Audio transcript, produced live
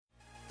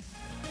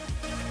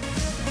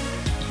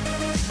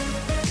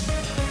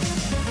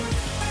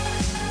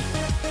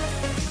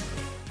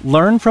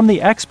learn from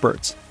the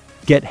experts,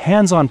 get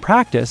hands-on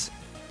practice,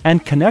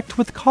 and connect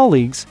with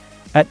colleagues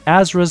at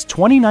ASRA's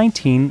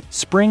 2019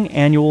 Spring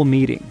Annual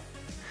Meeting.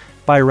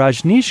 By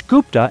Rajneesh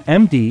Gupta,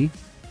 MD,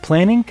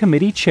 Planning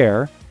Committee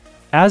Chair,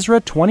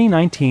 ASRA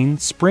 2019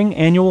 Spring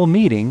Annual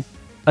Meeting,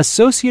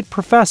 Associate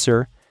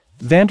Professor,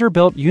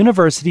 Vanderbilt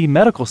University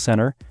Medical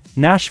Center,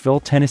 Nashville,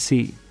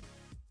 Tennessee.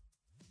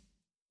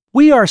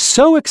 We are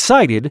so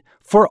excited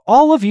for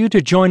all of you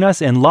to join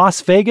us in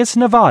Las Vegas,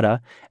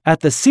 Nevada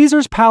at the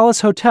Caesars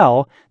Palace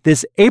Hotel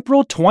this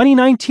April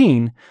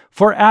 2019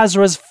 for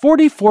ASRA's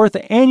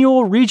 44th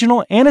Annual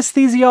Regional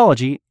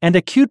Anesthesiology and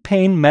Acute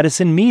Pain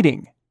Medicine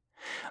Meeting.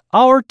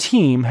 Our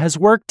team has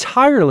worked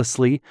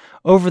tirelessly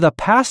over the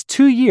past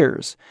 2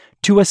 years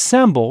to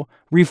assemble,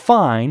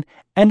 refine,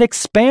 and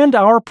expand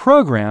our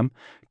program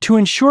to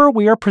ensure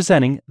we are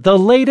presenting the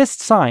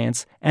latest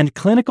science and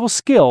clinical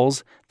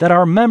skills that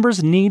our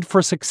members need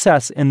for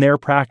success in their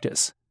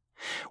practice.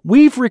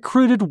 We've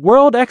recruited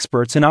world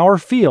experts in our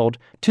field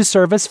to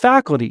serve as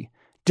faculty,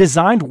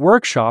 designed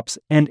workshops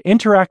and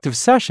interactive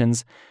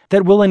sessions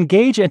that will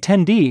engage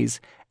attendees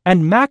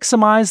and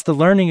maximize the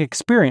learning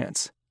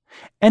experience,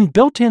 and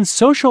built in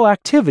social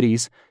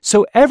activities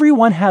so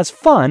everyone has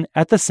fun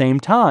at the same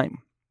time.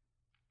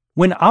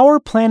 When our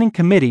planning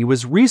committee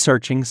was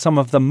researching some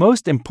of the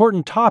most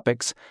important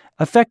topics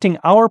affecting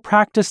our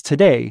practice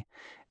today,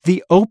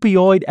 the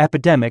opioid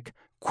epidemic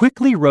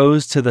quickly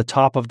rose to the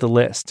top of the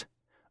list.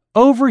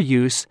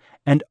 Overuse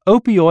and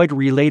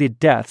opioid-related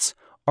deaths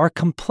are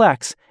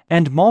complex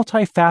and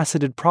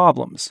multifaceted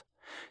problems,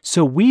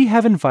 so we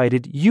have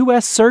invited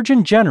U.S.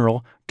 Surgeon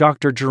General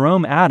Dr.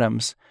 Jerome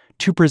Adams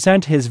to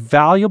present his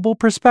valuable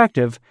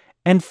perspective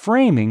and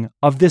framing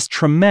of this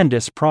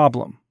tremendous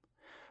problem.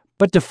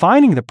 But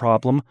defining the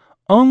problem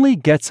only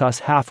gets us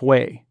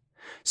halfway.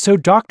 So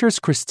Doctors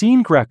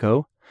Christine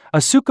Greco,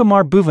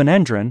 Asukumar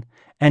Bhuvanendran,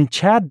 and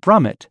Chad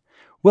Brummett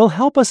will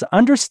help us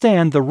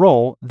understand the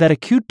role that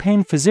acute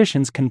pain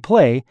physicians can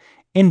play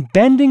in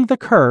bending the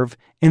curve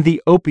in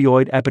the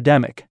opioid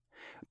epidemic,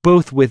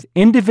 both with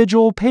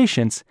individual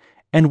patients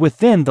and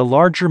within the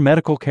larger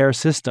medical care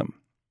system.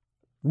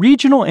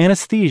 Regional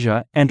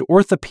anesthesia and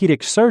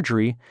orthopedic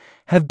surgery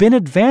have been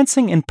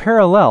advancing in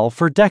parallel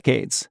for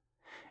decades.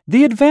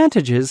 The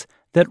advantages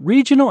that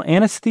regional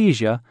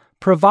anesthesia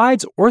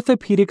provides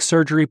orthopedic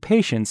surgery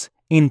patients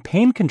in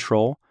pain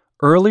control,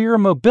 earlier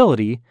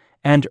mobility,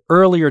 and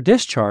earlier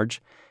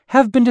discharge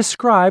have been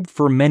described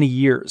for many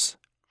years.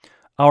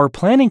 Our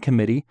planning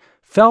committee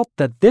felt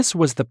that this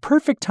was the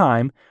perfect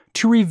time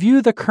to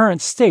review the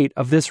current state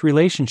of this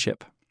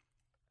relationship.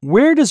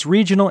 Where does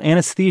regional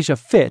anesthesia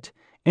fit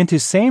into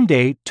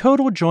same-day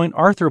total joint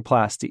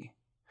arthroplasty?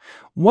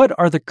 What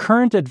are the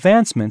current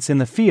advancements in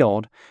the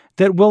field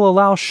that will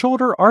allow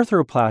shoulder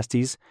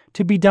arthroplasties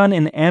to be done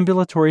in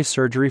ambulatory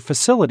surgery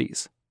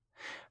facilities?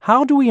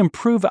 How do we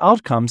improve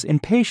outcomes in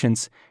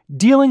patients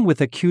dealing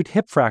with acute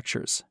hip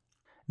fractures?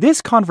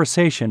 This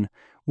conversation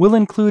will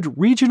include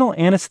regional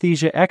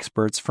anesthesia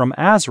experts from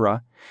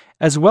ASRA,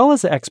 as well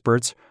as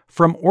experts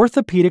from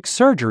orthopedic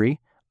surgery,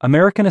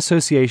 American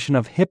Association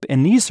of Hip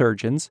and Knee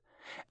Surgeons,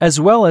 as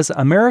well as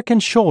American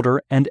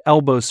Shoulder and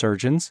Elbow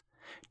Surgeons,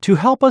 to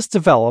help us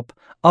develop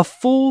a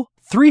full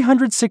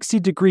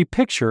 360-degree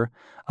picture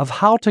of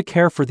how to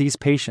care for these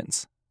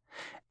patients.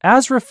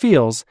 ASRA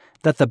feels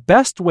that the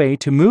best way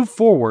to move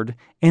forward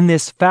in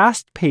this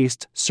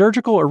fast-paced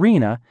surgical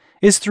arena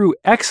is through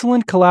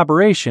excellent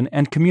collaboration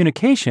and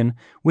communication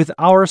with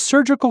our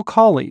surgical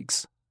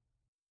colleagues.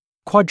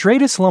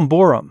 Quadratus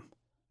lumborum,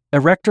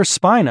 erector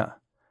spina,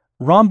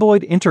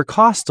 rhomboid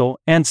intercostal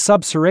and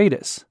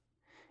subserratus,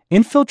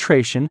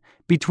 infiltration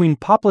between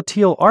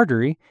popliteal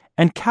artery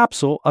and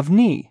capsule of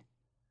knee,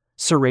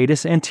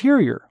 serratus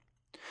anterior,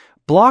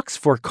 blocks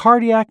for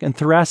cardiac and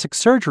thoracic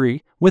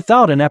surgery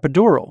without an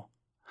epidural,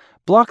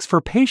 blocks for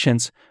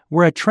patients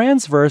where a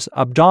transverse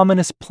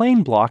abdominis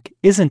plane block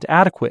isn't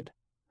adequate,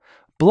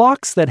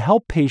 blocks that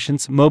help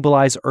patients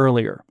mobilize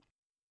earlier.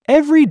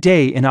 Every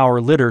day in our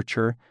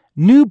literature,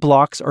 new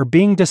blocks are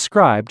being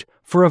described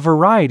for a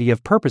variety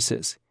of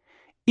purposes,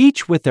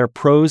 each with their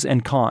pros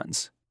and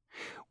cons.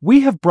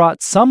 We have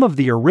brought some of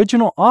the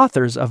original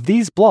authors of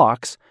these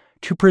blocks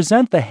to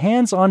present the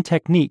hands-on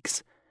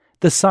techniques,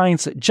 the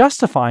science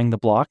justifying the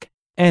block,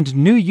 and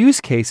new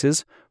use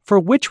cases for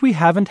which we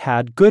haven't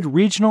had good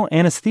regional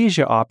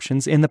anesthesia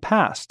options in the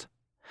past.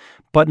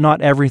 But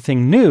not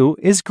everything new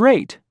is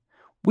great.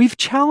 We've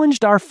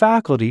challenged our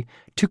faculty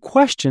to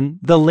question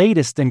the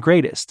latest and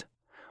greatest.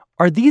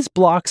 Are these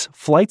blocks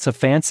flights of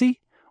fancy,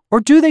 or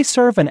do they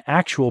serve an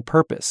actual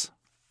purpose?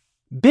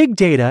 Big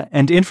data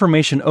and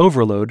information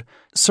overload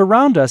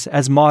surround us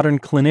as modern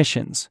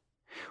clinicians.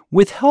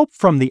 With help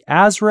from the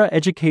ASRA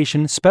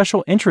Education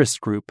Special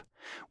Interest Group,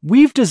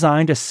 we've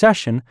designed a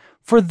session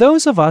for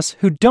those of us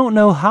who don't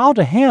know how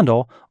to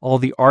handle all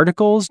the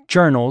articles,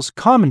 journals,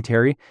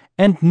 commentary,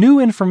 and new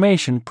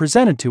information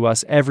presented to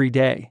us every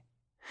day.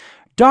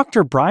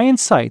 Dr. Brian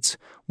Seitz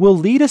will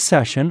lead a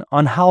session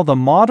on how the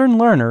modern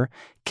learner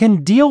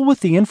can deal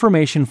with the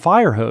information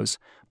firehose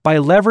by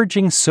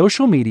leveraging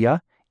social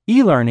media,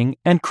 e-learning,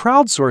 and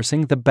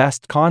crowdsourcing the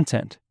best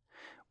content.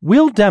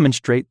 We'll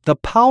demonstrate the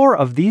power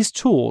of these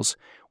tools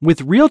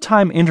with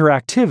real-time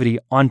interactivity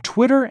on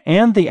Twitter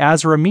and the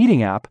Azra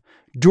Meeting app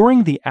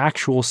during the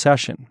actual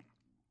session.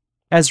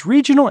 As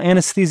regional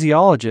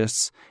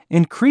anesthesiologists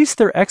increase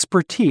their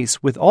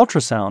expertise with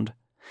ultrasound,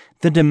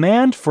 the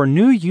demand for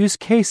new use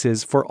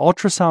cases for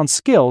ultrasound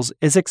skills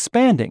is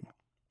expanding.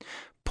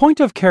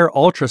 Point-of-care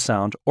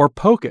ultrasound, or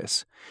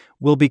POCUS,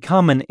 will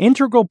become an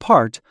integral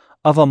part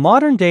of a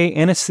modern-day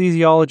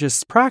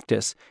anesthesiologist's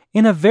practice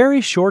in a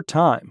very short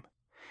time.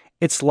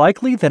 It's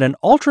likely that an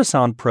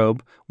ultrasound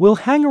probe will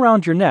hang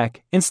around your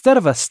neck instead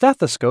of a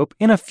stethoscope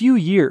in a few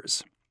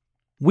years.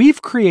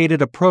 We've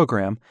created a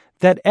program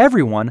that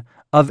everyone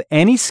of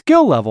any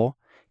skill level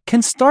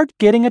can start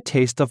getting a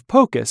taste of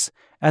POCUS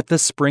at the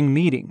spring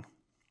meeting.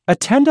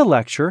 Attend a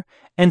lecture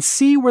and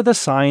see where the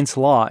science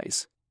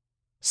lies.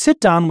 Sit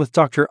down with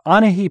Dr.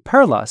 Anahi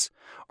Perlas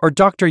or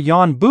Dr.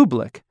 Jan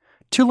Bublik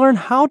to learn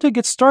how to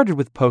get started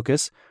with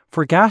POCUS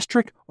for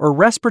gastric or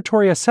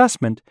respiratory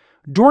assessment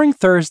during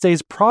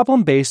Thursday's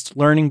problem-based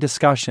learning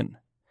discussion.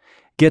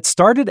 Get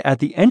started at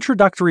the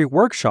introductory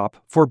workshop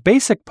for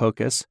basic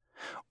POCUS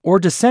or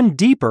descend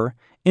deeper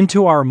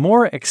into our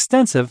more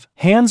extensive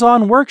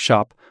hands-on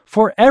workshop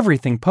for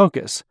everything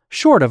POCUS,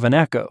 short of an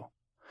echo.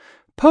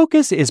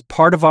 POCUS is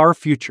part of our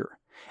future,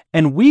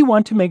 and we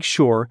want to make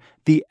sure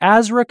the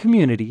Azra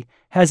community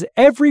has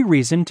every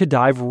reason to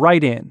dive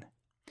right in.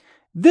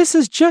 This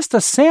is just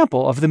a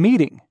sample of the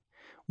meeting.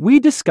 We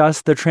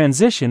discuss the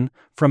transition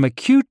from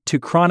acute to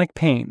chronic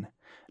pain,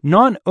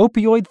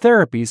 non-opioid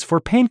therapies for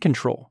pain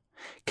control,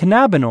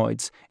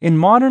 cannabinoids in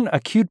modern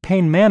acute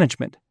pain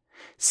management,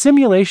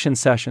 simulation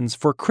sessions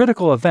for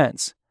critical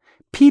events,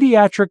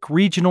 pediatric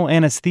regional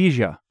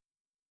anesthesia,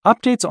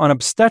 updates on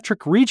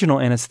obstetric regional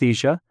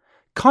anesthesia,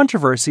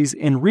 controversies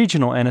in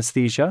regional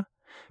anesthesia,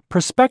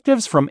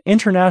 perspectives from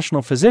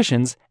international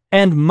physicians,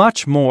 and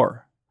much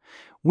more.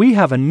 We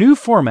have a new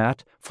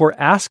format for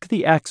Ask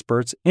the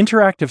Experts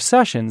interactive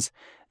sessions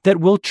that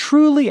will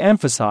truly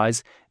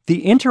emphasize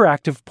the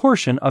interactive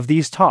portion of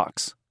these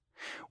talks.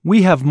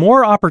 We have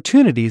more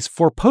opportunities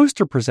for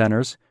poster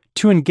presenters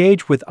to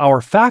engage with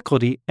our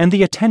faculty and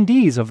the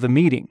attendees of the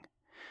meeting.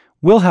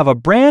 We'll have a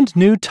brand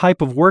new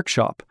type of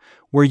workshop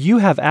where you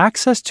have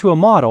access to a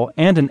model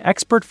and an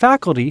expert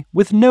faculty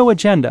with no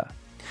agenda.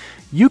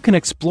 You can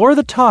explore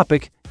the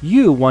topic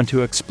you want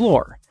to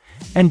explore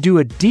and do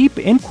a deep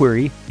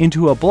inquiry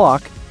into a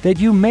block that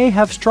you may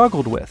have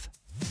struggled with.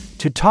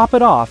 To top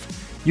it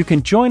off, you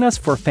can join us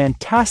for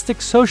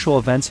fantastic social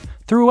events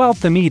throughout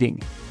the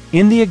meeting,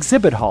 in the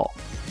exhibit hall,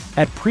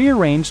 at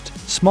prearranged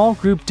small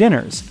group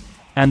dinners,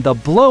 and the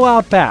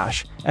blowout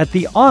bash at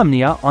the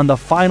Omnia on the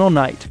final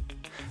night.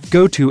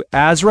 Go to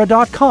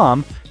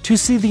Azra.com to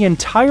see the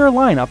entire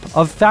lineup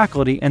of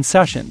faculty and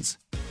sessions.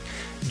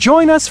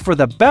 Join us for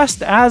the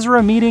best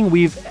Azra meeting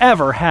we've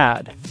ever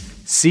had.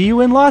 See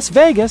you in Las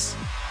Vegas!